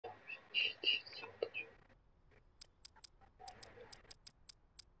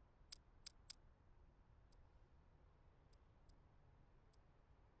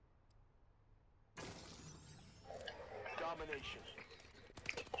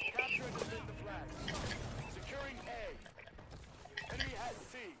Securing A. Enemy has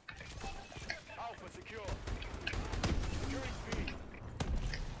C. Alpha secure. Securing B.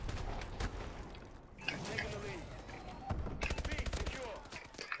 Taking the lead. B secure.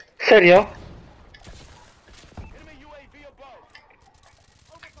 Serio? Enemy UAV above.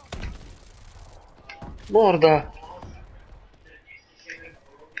 Morda.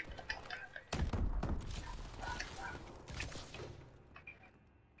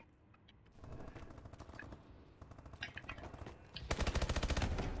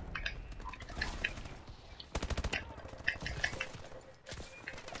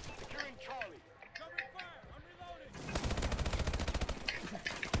 Securing Charlie. Covering fire. I'm reloading.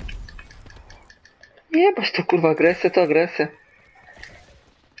 Jebać to kurwa, agresję to agresję.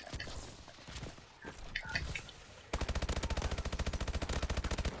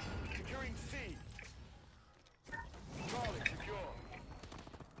 Securing C. Charlie secure.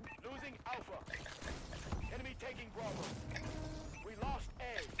 Losing Alpha. Enemy taking Bravo. We lost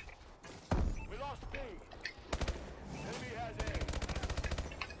A. We lost B. Enemy has A.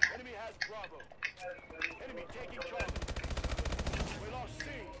 Enemy has Bravo. Enemy taking Charlie. We lost C.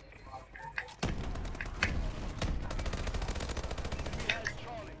 Enemy has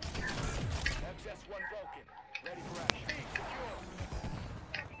Charlie. XS-1 broken. Ready for action. B secure.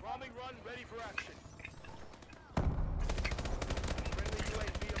 Bombing run ready for action. Friendly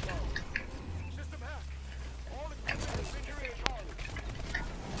UAV above. System hack. All equipment is injuring Charlie.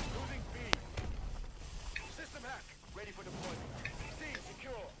 Losing B. System hack. Ready for deployment. C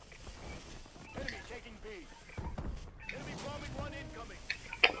secure. Enemy taking B. Enemy bombing run incoming.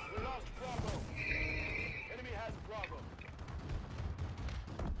 We lost Bravo. Enemy has Bravo.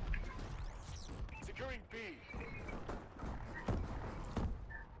 Securing B.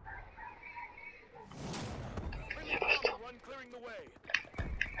 Friendly bombing run clearing the way.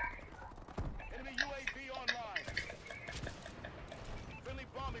 Enemy UAV online. Friendly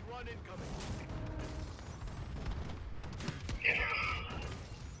bombing run incoming.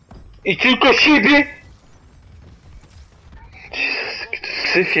 I tylko siebie!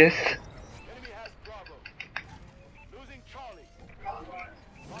 Syf jest. Enemy has Bravo. Losing Charlie.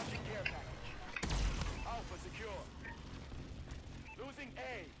 Launching care package. Alpha secure. Losing A.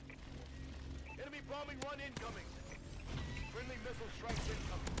 Enemy bombing run incoming. Friendly missile strikes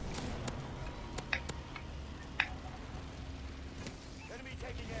incoming. Enemy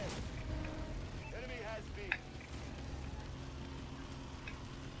taking A. Enemy has B.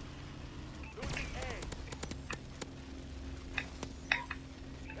 Losing A.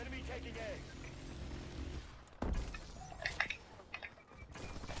 Enemy taking A.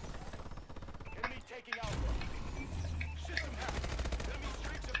 Enemy taking Alpha. System hacked. Enemy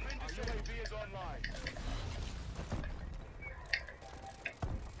streaks have been disabled. UAV is online.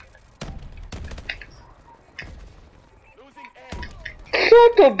 Losing A. Co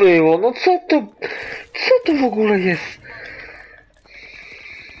to było? No co to... Co to w ogóle jest?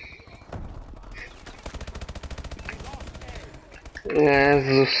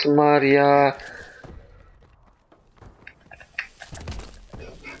 Jezus Maria.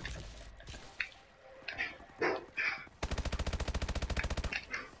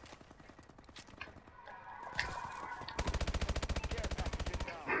 Care package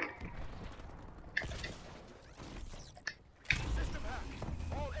inbound. System hacked.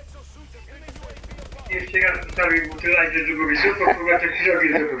 All exosuits have enemy UAV above. Jeszcze raz zostawił butyla, gdzie zrobił to kurwa te książki,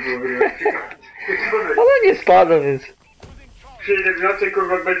 żeby było. Ona nie spada, więc... Losing Charlie. Przyjdę w nocy,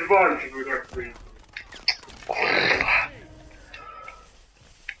 kurwa, bez walki, kurwa.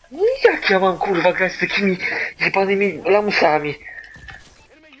 No i jak ja mam kurwa grać z takimi jebanymi lamusami?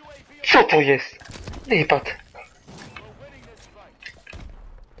 Enemy UAV Co to jest? Wypad. We're winning this fight.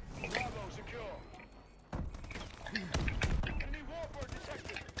 Bravo secure. Enemy Warbird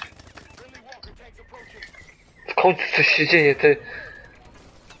detected. Friendly Walker tanks approaching. W końcu coś się dzieje, ty.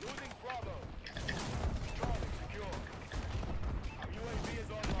 Losing Bravo. Charlie secure. UAV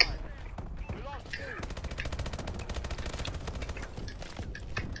is online. We lost two.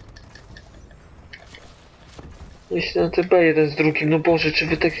 Myślę na te B jeden z drugim, no Boże, czy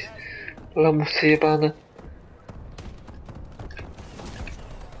wy tak lamusy jebane.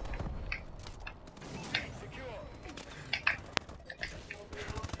 Secure.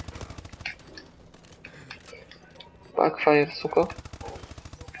 Backfire, suko.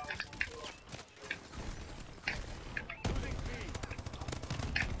 Losing B.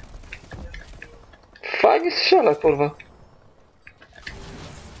 Fajnie strzela, kurwa.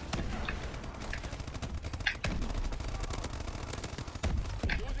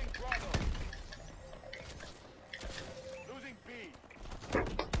 Losing Bravo. Losing B.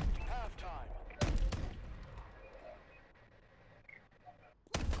 Halftime.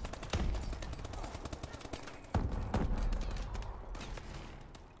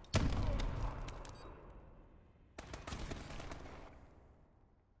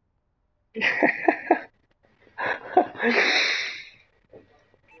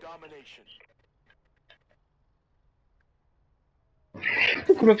 domination.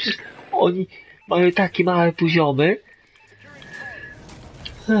 No kurwa, przecież oni mają takie małe poziomy. Securing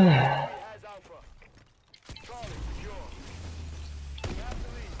Charlie. Ech. He has Alpha. Charlie, secure. We have the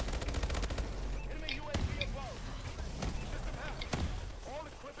lead. Enemy UAV above. System hacked. All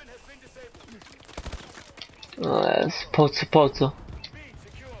equipment has been disabled. No jest, po co? B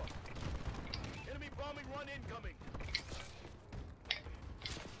secure. Enemy bombing run incoming.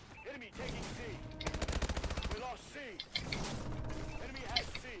 Enemy taking C. We lost C. Enemy has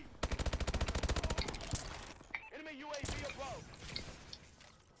C. Enemy UAV above.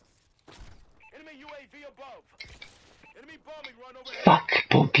 Enemy UAV above. Enemy bombing run overhead. Fuck,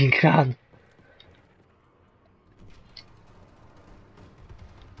 pumping run.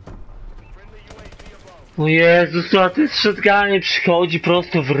 Friendly UAV above. O Jezus, a ten shotgunie przychodzi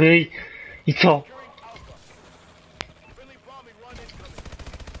prosto w ryj. I co? Securing Alpha. Friendly bombing run incoming.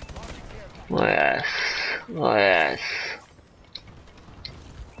 Launching care package. No jest, no jest.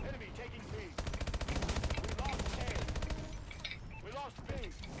 Enemy taking B. We lost A. We lost B.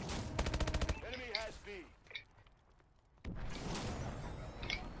 Enemy has B.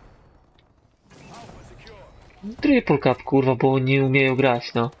 Alpha secure. Triple cap kurwa, bo oni nie umieją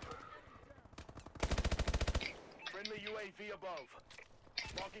grać, no. Friendly UAV above.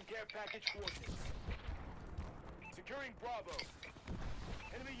 Marking care package coordinates. Securing Bravo.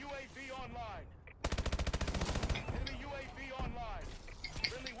 Enemy UAV online. Enemy UAV online.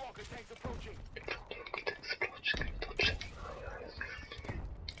 Friendly Walker tanks approaching.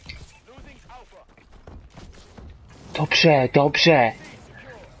 Losing Alpha. Dobrze, dobrze. C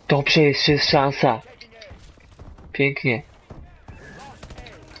secure. Dobrze, jeszcze jest szansa. Taking A. Pięknie. Lost A.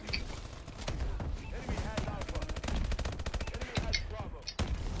 Enemy has Alpha. Enemy has Bravo.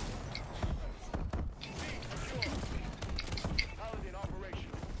 B secure. Paladin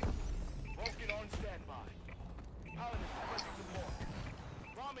operational. Vulcan on standby. Paladin requesting support.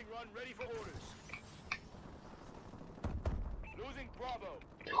 Bombing run ready for orders. Losing Bravo.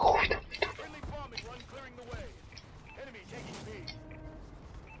 Chuj tam. Friendly bombing run clearing the way. Enemy taking B.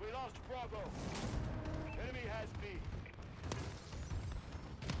 We lost Bravo. Enemy has B.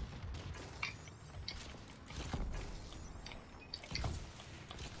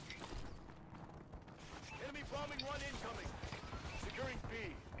 Enemy bombing run incoming. Securing B.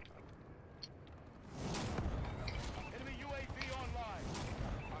 Enemy UAV online.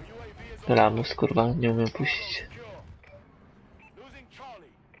 Our UAV is online. Lamus kurwa, nie umiem Bravo puścić. secure. Losing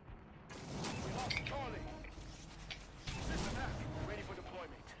Charlie. We lost Charlie. System hack. Ready for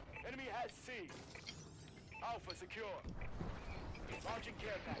deployment. Enemy has C. Alpha secure. Launching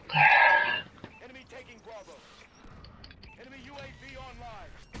care package. Enemy taking Bravo. Enemy UAV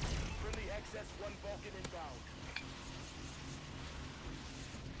online. Friendly XS-1 Vulcan inbound.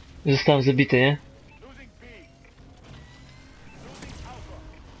 Zostałem zabity, nie? Losing B. Losing Alpha.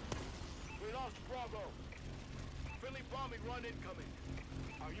 We lost Bravo. Friendly bombing run incoming.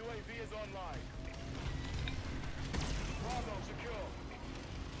 Our UAV is online. Bravo secure.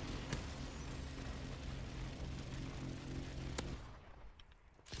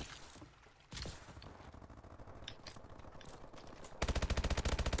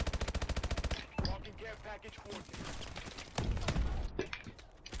 Marking care package coordinates.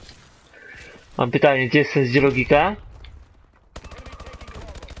 Mam pytanie, gdzie jest sens, gdzie logika? Enemy taking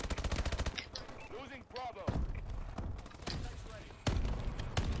Bravo. Losing Bravo. Next ready.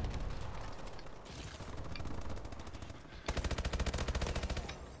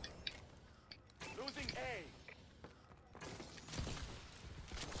 Losing A.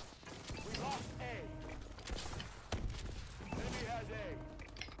 We lost A. Enemy has A.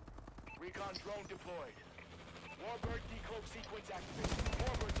 Recon drone deployed. Warbird decloak sequence activated.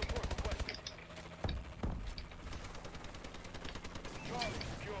 Warbird support requested. Charlie,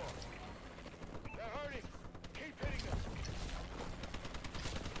 secure. They're hurting. Keep hitting them.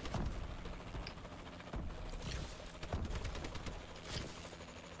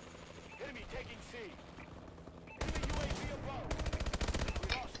 Enemy taking C. Enemy UAV above. We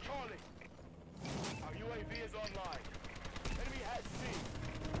lost Charlie. Our UAV is online. Enemy has C.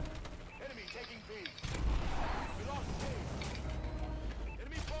 Enemy taking B. We lost A.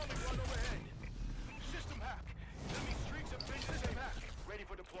 Enemy bombing run overhead. System hack. Enemy streaks have been system hack. Ready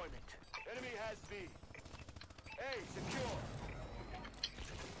for deployment. Enemy has B. A secure.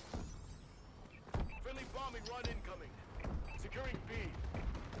 Friendly bombing run incoming. Securing B.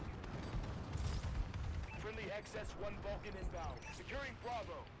 Friendly XS-1 Vulcan inbound. Securing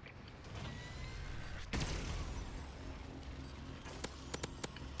Bravo.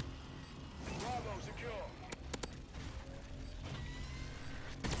 Bravo secure.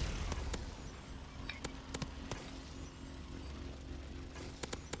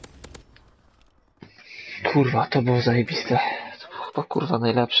 Kurwa, to było zajebiste. To był chyba kurwa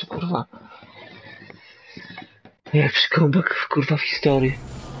najlepszy, kurwa. Najlepszy comeback kurwa w historii.